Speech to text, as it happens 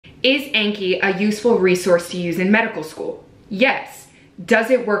Is Anki a useful resource to use in medical school? Yes. Does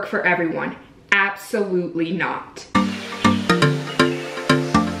it work for everyone? Absolutely not.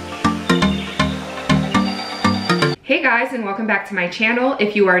 Hey guys, and welcome back to my channel.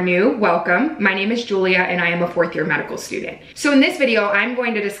 If you are new, welcome. My name is Julia and I am a fourth year medical student. So in this video, I'm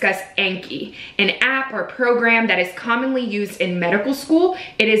going to discuss Anki, an app or program that is commonly used in medical school.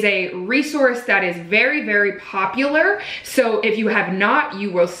 It is a resource that is very, very popular. So if you have not,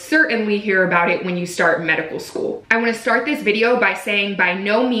 you will certainly hear about it when you start medical school. I want to start this video by saying by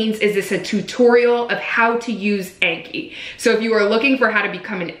no means is this a tutorial of how to use Anki. So if you are looking for how to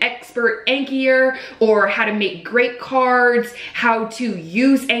become an expert Ankier or how to make great cards, how to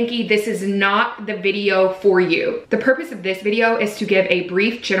use Anki, this is not the video for you. The purpose of this video is to give a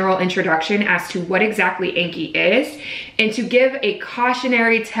brief general introduction as to what exactly Anki is and to give a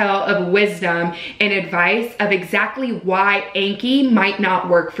cautionary tale of wisdom and advice of exactly why Anki might not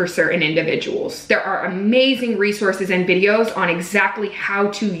work for certain individuals. There are amazing resources and videos on exactly how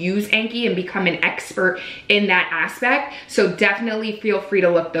to use Anki and become an expert in that aspect, so definitely feel free to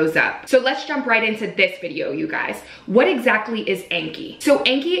look those up. So let's jump right into this video, you guys. What exactly is Anki? So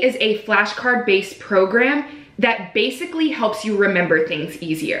Anki is a flashcard-based program that basically helps you remember things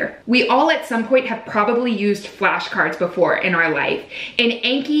easier. We all at some point have probably used flashcards before in our life, and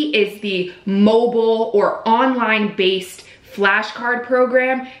Anki is the mobile or online-based flashcard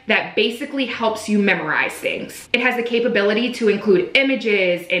program that basically helps you memorize things. It has the capability to include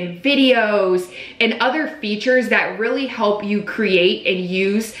images and videos and other features that really help you create and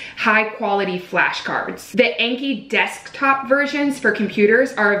use high quality flashcards. The Anki desktop versions for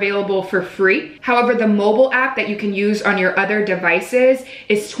computers are available for free. However, the mobile app that you can use on your other devices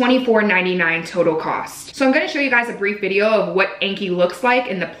is $24.99 total cost. So I'm going to show you guys a brief video of what Anki looks like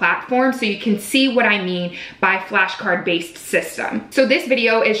in the platform so you can see what I mean by flashcard-based system. So this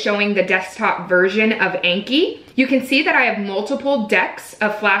video is showing the desktop version of Anki. You can see that I have multiple decks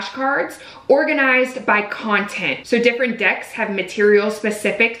of flashcards organized by content. So different decks have material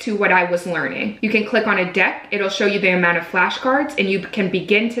specific to what I was learning. You can click on a deck, it'll show you the amount of flashcards and you can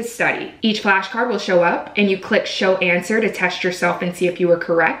begin to study. Each flashcard will show up and you click show answer to test yourself and see if you were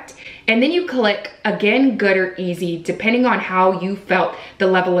correct. And then you click again, good or easy, depending on how you felt the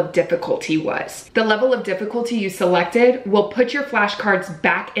level of difficulty was. The level of difficulty you selected will put your flashcards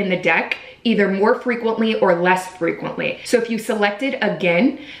back in the deck either more frequently or less frequently. So if you selected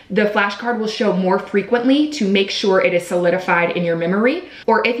again, the flashcard will show more frequently to make sure it is solidified in your memory.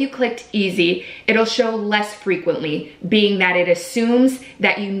 Or if you clicked easy, it'll show less frequently, being that it assumes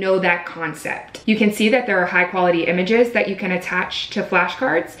that you know that concept. You can see that there are high quality images that you can attach to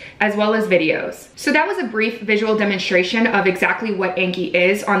flashcards as well as videos. So that was a brief visual demonstration of exactly what Anki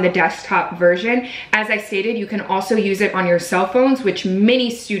is on the desktop version. As I stated, you can also use it on your cell phones, which many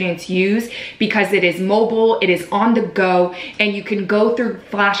students use because it is mobile, it is on the go, and you can go through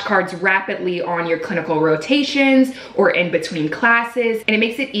flashcards rapidly on your clinical rotations or in between classes, and it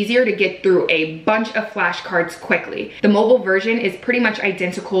makes it easier to get through a bunch of flashcards quickly. The mobile version is pretty much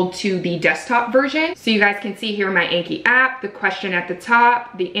identical to the desktop version. So you guys can see here my Anki app, the question at the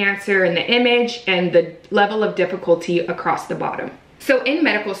top, the answer and the image, and the level of difficulty across the bottom. So in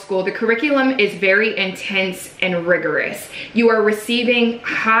medical school, the curriculum is very intense and rigorous. You are receiving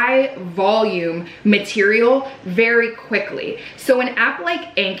high volume material very quickly. So an app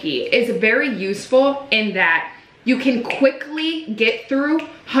like Anki is very useful in that you can quickly get through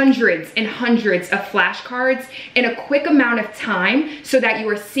hundreds and hundreds of flashcards in a quick amount of time so that you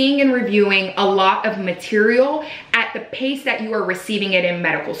are seeing and reviewing a lot of material at the pace that you are receiving it in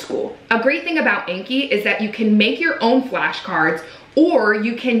medical school. A great thing about Anki is that you can make your own flashcards, or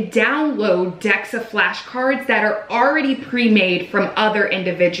you can download decks of flashcards that are already pre-made from other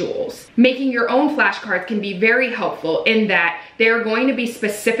individuals. Making your own flashcards can be very helpful in that they're going to be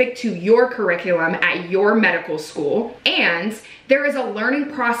specific to your curriculum at your medical school, and there is a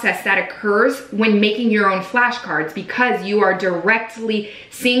learning process that occurs when making your own flashcards because you are directly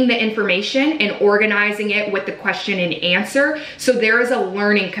seeing the information and organizing it with the question and answer. So there is a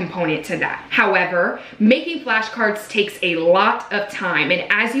learning component to that. However, making flashcards takes a lot of time. And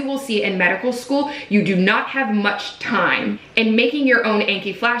as you will see in medical school, you do not have much time. And making your own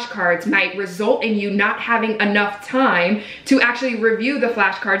Anki flashcards might result in you not having enough time to actually review the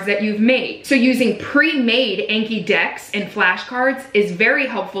flashcards that you've made. So using pre-made Anki decks and flashcards is very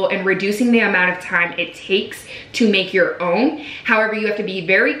helpful in reducing the amount of time it takes to make your own. However, you have to be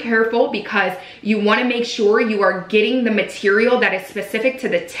very careful because you want to make sure you are getting the material that is specific to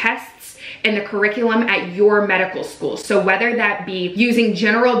the tests in the curriculum at your medical school. So whether that be using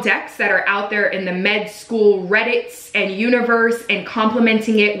general decks that are out there in the med school Reddits and universe and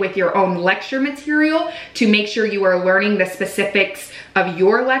complementing it with your own lecture material to make sure you are learning the specifics of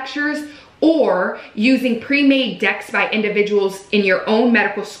your lectures, or using pre-made decks by individuals in your own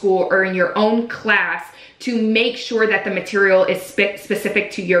medical school or in your own class to make sure that the material is specific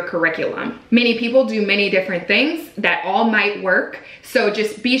to your curriculum. Many people do many different things that all might work, so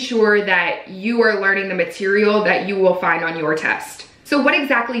just be sure that you are learning the material that you will find on your test. So what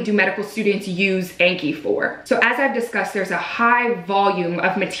exactly do medical students use Anki for? So as I've discussed, there's a high volume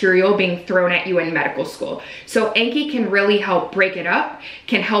of material being thrown at you in medical school. So Anki can really help break it up,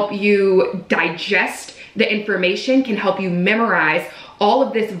 can help you digest the information, can help you memorize all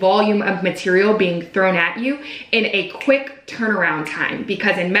of this volume of material being thrown at you in a quick turnaround time,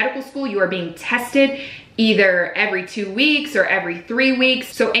 because in medical school you are being tested either every 2 weeks or every 3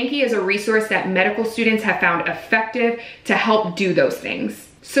 weeks. So Anki is a resource that medical students have found effective to help do those things.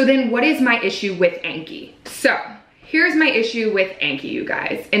 So then what is my issue with Anki? So here's my issue with Anki, you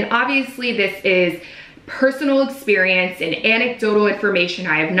guys. And obviously this is personal experience and anecdotal information.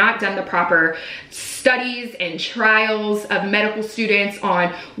 I have not done the proper studies and trials of medical students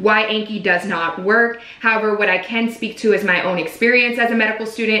on why Anki does not work. However, what I can speak to is my own experience as a medical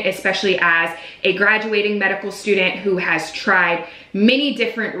student, especially as a graduating medical student who has tried many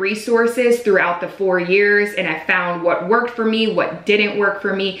different resources throughout the 4 years, and I found what worked for me, what didn't work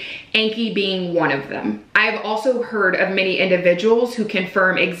for me, Anki being one of them. I've also heard of many individuals who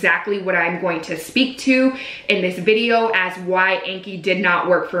confirm exactly what I'm going to speak to in this video as why Anki did not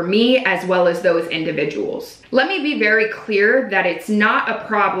work for me, as well as those individuals. Let me be very clear that it's not a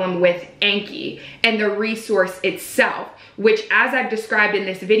problem with Anki and the resource itself, which, as I've described in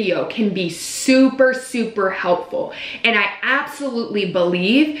this video, can be super, super helpful. And I absolutely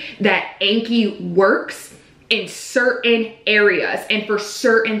believe that Anki works in certain areas and for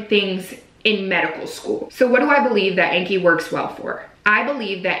certain things in medical school. So what do I believe that Anki works well for? I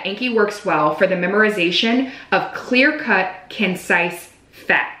believe that Anki works well for the memorization of clear-cut, concise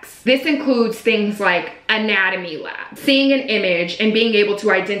facts. This includes things like anatomy lab, seeing an image and being able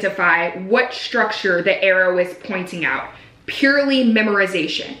to identify what structure the arrow is pointing out. Purely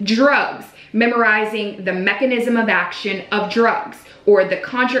memorization. Drugs, memorizing the mechanism of action of drugs, or the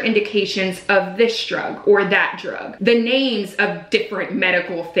contraindications of this drug or that drug, the names of different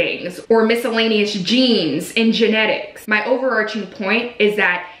medical things, or miscellaneous genes and genetics. My overarching point is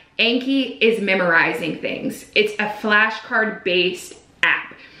that Anki is memorizing things. It's a flashcard-based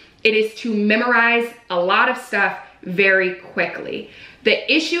app. It is to memorize a lot of stuff very quickly.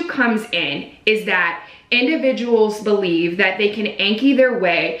 The issue comes in is that individuals believe that they can Anki their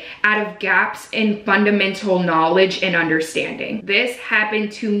way out of gaps in fundamental knowledge and understanding. This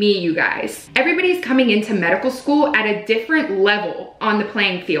happened to me, you guys. Everybody's coming into medical school at a different level on the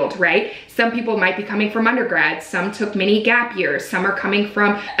playing field, right? Some people might be coming from undergrad, some took many gap years, some are coming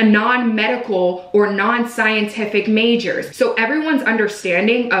from a non-medical or non-scientific majors. So everyone's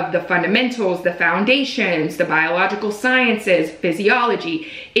understanding of the fundamentals, the foundations, the biological sciences, physiology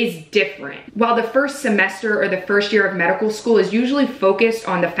is different. While the first semester or the first year of medical school is usually focused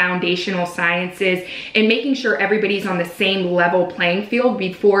on the foundational sciences and making sure everybody's on the same level playing field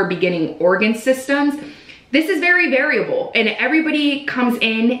before beginning organ systems, this is very variable, and everybody comes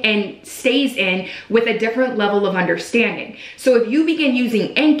in and stays in with a different level of understanding. So if you begin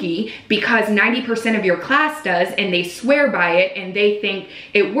using Anki because 90% of your class does and they swear by it and they think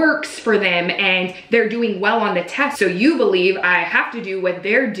it works for them and they're doing well on the test, so you believe I have to do what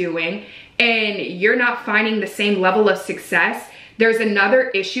they're doing, and you're not finding the same level of success, there's another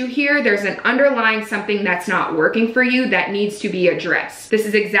issue here. There's an underlying something that's not working for you that needs to be addressed. This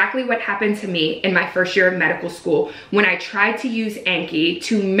is exactly what happened to me in my first year of medical school when I tried to use Anki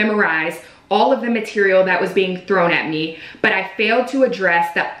to memorize all of the material that was being thrown at me, but I failed to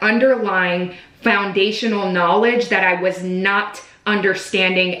address the underlying foundational knowledge that I was not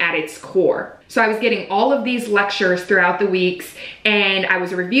understanding at its core. So I was getting all of these lectures throughout the weeks and I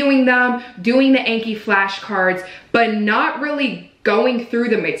was reviewing them, doing the Anki flashcards, but not really going through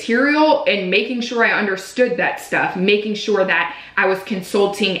the material and making sure I understood that stuff, making sure that I was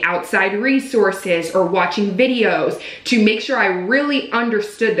consulting outside resources or watching videos to make sure I really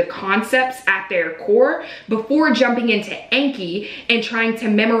understood the concepts at their core before jumping into Anki and trying to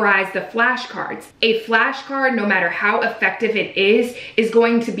memorize the flashcards. A flashcard, no matter how effective it is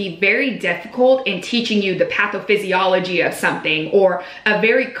going to be very difficult in teaching you the pathophysiology of something or a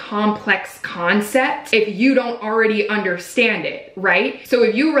very complex concept if you don't already understand it. it, right? So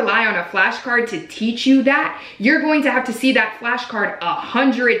if you rely on a flashcard to teach you that, you're going to have to see that flashcard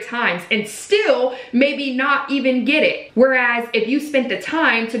 100 times and still maybe not even get it. Whereas if you spent the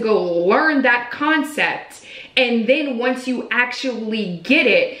time to go learn that concept, and then once you actually get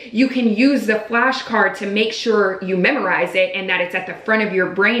it, you can use the flashcard to make sure you memorize it and that it's at the front of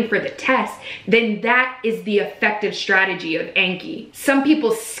your brain for the test, then that is the effective strategy of Anki. Some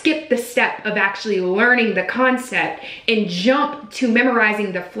people skip the step of actually learning the concept and jump to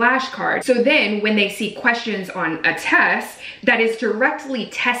memorizing the flashcard. So then when they see questions on a test that is directly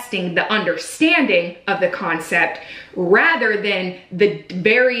testing the understanding of the concept rather than the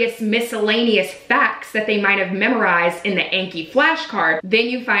various miscellaneous facts that they might have memorized in the Anki flashcard, then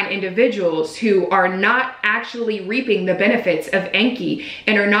you find individuals who are not actually reaping the benefits of Anki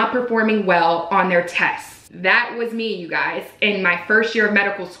and are not performing well on their tests. That was me, you guys, in my first year of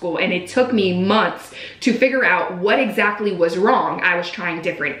medical school, and it took me months to figure out what exactly was wrong. I was trying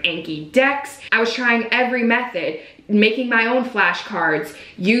different Anki decks. I was trying every method, making my own flashcards,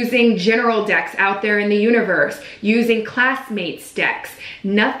 using general decks out there in the universe, using classmates' decks.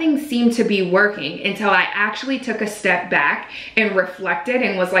 Nothing seemed to be working until I actually took a step back and reflected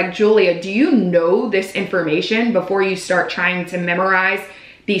and was like, Julia, do you know this information before you start trying to memorize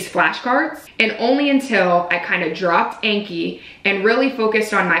these flashcards? And only until I kind of dropped Anki and really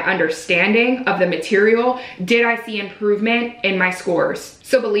focused on my understanding of the material did I see improvement in my scores.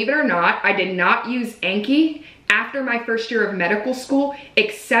 So believe it or not, I did not use Anki after my first year of medical school,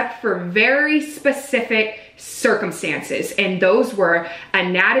 except for very specific circumstances. And those were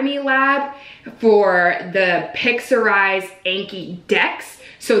anatomy lab for the picturized Anki decks.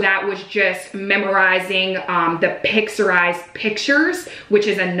 So that was just memorizing the picturized pictures, which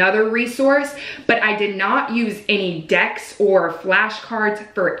is another resource. But I did not use any decks or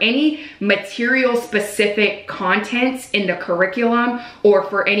flashcards for any material specific contents in the curriculum or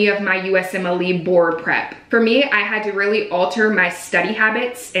for any of my USMLE board prep. For me, I had to really alter my study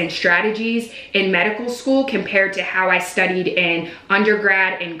habits and strategies in medical school compared to how I studied in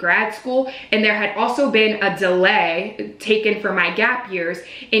undergrad and grad school. And there had also been a delay taken for my gap years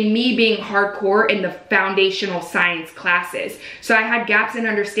in me being hardcore in the foundational science classes. So I had gaps in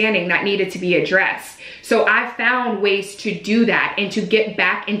understanding that needed to be addressed. So I found ways to do that and to get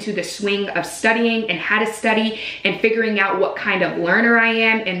back into the swing of studying and how to study and figuring out what kind of learner I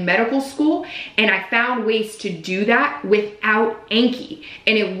am in medical school. And I found ways to do that without Anki,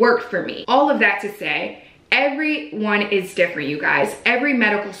 and it worked for me. All of that to say, everyone is different, you guys. Every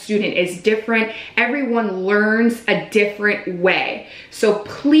medical student is different. Everyone learns a different way. So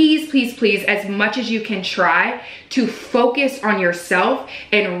please, please, please, as much as you can try to focus on yourself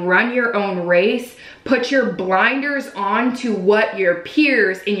and run your own race. Put your blinders on to what your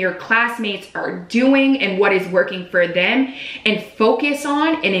peers and your classmates are doing and what is working for them, and focus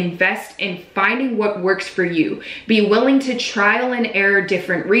on and invest in finding what works for you. Be willing to trial and error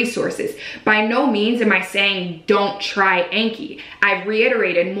different resources. By no means am I saying don't try Anki. I've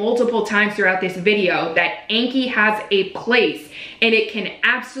reiterated multiple times throughout this video that Anki has a place and it can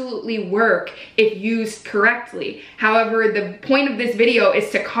absolutely work if used correctly. However, the point of this video is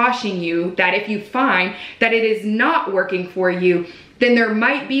to caution you that if you find that it is not working for you, then there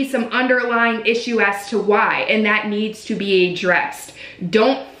might be some underlying issue as to why, and that needs to be addressed.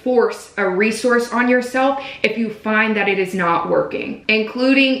 Don't force a resource on yourself if you find that it is not working,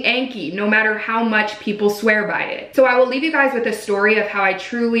 including Anki, no matter how much people swear by it. So I will leave you guys with a story of how I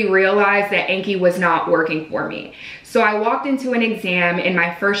truly realized that Anki was not working for me. So I walked into an exam in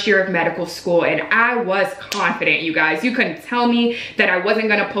my first year of medical school and I was confident, you guys. You couldn't tell me that I wasn't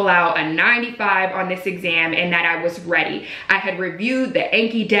gonna pull out a 95 on this exam and that I was ready. I had reviewed the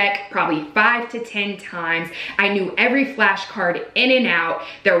Anki deck probably 5 to 10 times. I knew every flashcard in and out.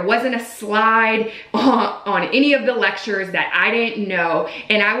 There wasn't a slide on any of the lectures that I didn't know,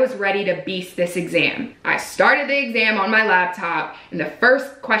 and I was ready to beast this exam. I started the exam on my laptop and the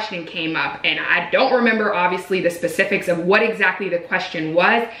first question came up, and I don't remember obviously the specifics of what exactly the question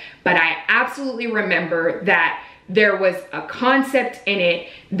was, but I absolutely remember that there was a concept in it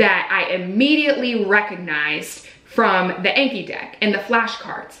that I immediately recognized from the Anki deck and the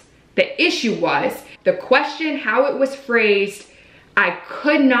flashcards. The issue was the question, how it was phrased. I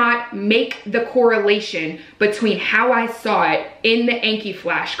could not make the correlation between how I saw it in the Anki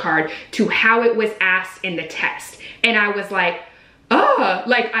flashcard to how it was asked in the test. And I was like, oh,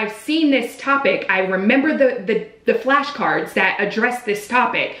 like I've seen this topic. I remember the flashcards that address this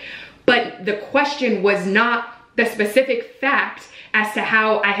topic, but the question was not the specific fact as to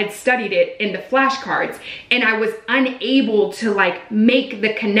how I had studied it in the flashcards, and I was unable to like make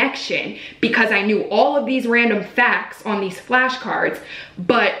the connection because I knew all of these random facts on these flashcards,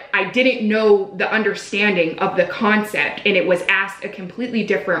 but I didn't know the understanding of the concept, and it was asked a completely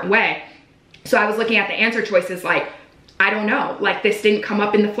different way. So I was looking at the answer choices like, I don't know, like this didn't come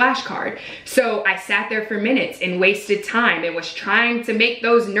up in the flashcard. So I sat there for minutes and wasted time and was trying to make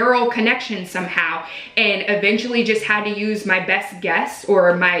those neural connections somehow, and eventually just had to use my best guess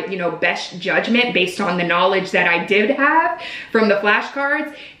or my, best judgment based on the knowledge that I did have from the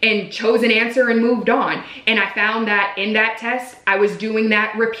flashcards, and chose an answer and moved on. And I found that in that test, I was doing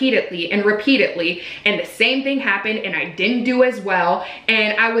that repeatedly and repeatedly, and the same thing happened and I didn't do as well,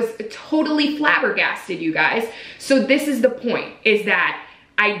 and I was totally flabbergasted, you guys. So this is the point, is that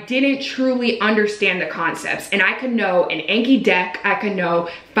I didn't truly understand the concepts, and I could know an Anki deck, I could know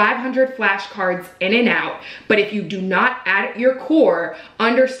 500 flashcards in and out, but if you do not at your core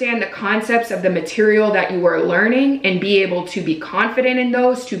understand the concepts of the material that you are learning and be able to be confident in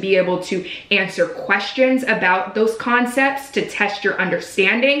those, to be able to answer questions about those concepts, to test your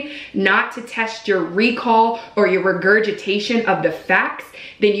understanding, not to test your recall or your regurgitation of the facts,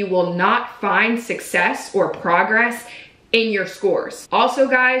 then you will not find success or progress in your scores. Also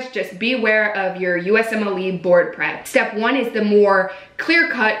guys, just be aware of your USMLE board prep. Step 1 is the more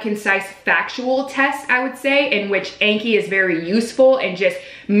clear-cut, concise, factual test, I would say, in which Anki is very useful and just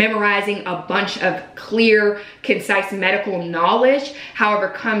memorizing a bunch of clear, concise medical knowledge. However,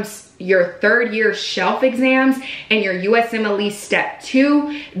 comes your third year shelf exams and your USMLE step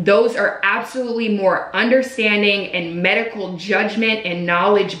 2, those are absolutely more understanding and medical judgment and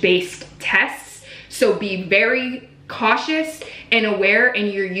knowledge-based tests. So be very cautious and aware in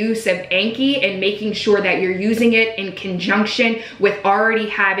your use of Anki, and making sure that you're using it in conjunction with already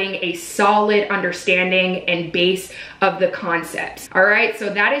having a solid understanding and base of the concepts. All right,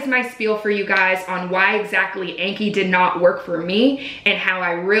 so that is my spiel for you guys on why exactly Anki did not work for me, and how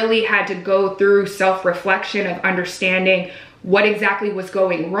I really had to go through self-reflection of understanding what exactly was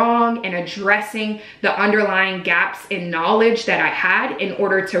going wrong and addressing the underlying gaps in knowledge that I had in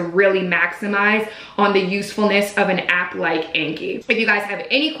order to really maximize on the usefulness of an app like Anki. If you guys have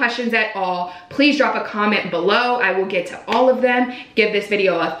any questions at all, please drop a comment below. I will get to all of them. Give this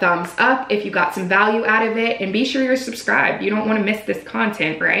video a thumbs up if you got some value out of it, and be sure you're subscribed. You don't want to miss this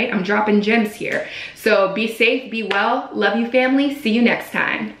content, right? I'm dropping gems here. So be safe, be well, love you family, see you next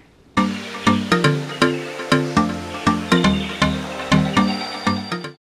time.